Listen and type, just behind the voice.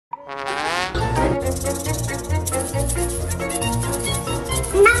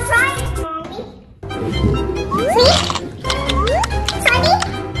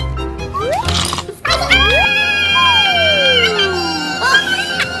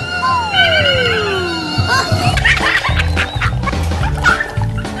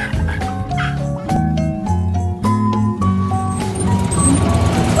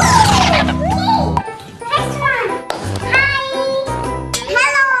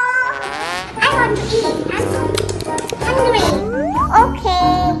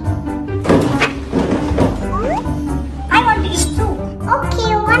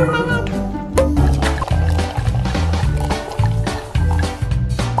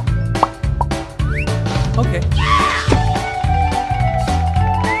Okay.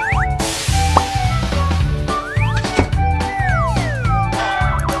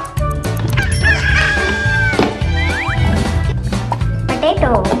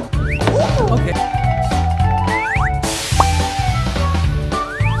 Potato. Okay.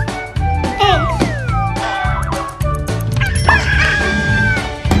 Egg.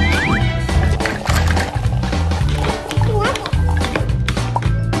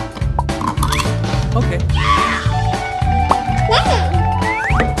 Okay.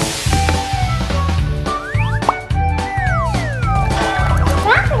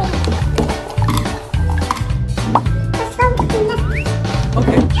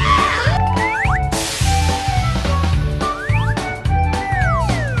 Okay.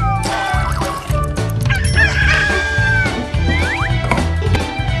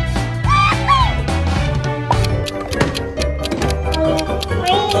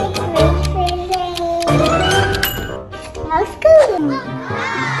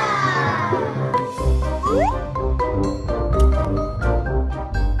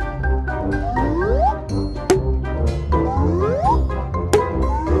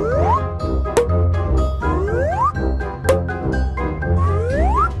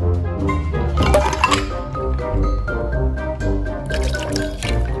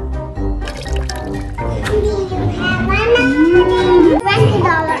 $20.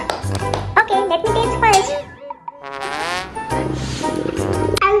 Okay, let me taste first.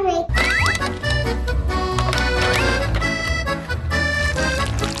 I'll wait.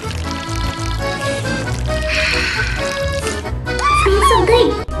 Smells so good.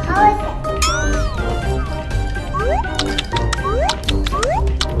 How is it?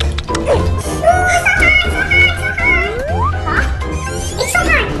 It's so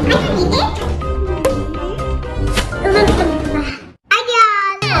hard. I can eat it.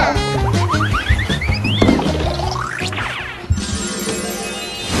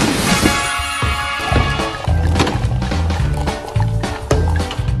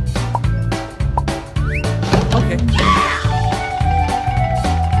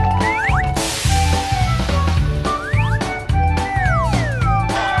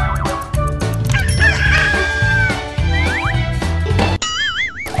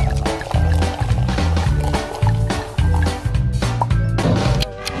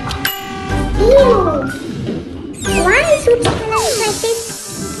 Why is soup chicken like this?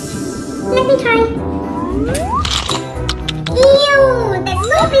 Let me try. Ew, the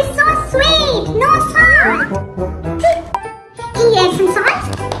soup is so sweet. No salt. Can you add some salt?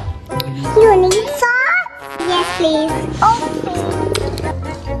 You need salt? Yes, please.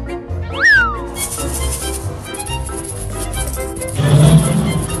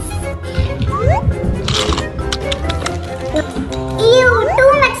 Ew,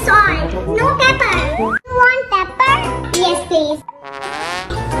 too much salt. No pepper. You want pepper? Yes, please.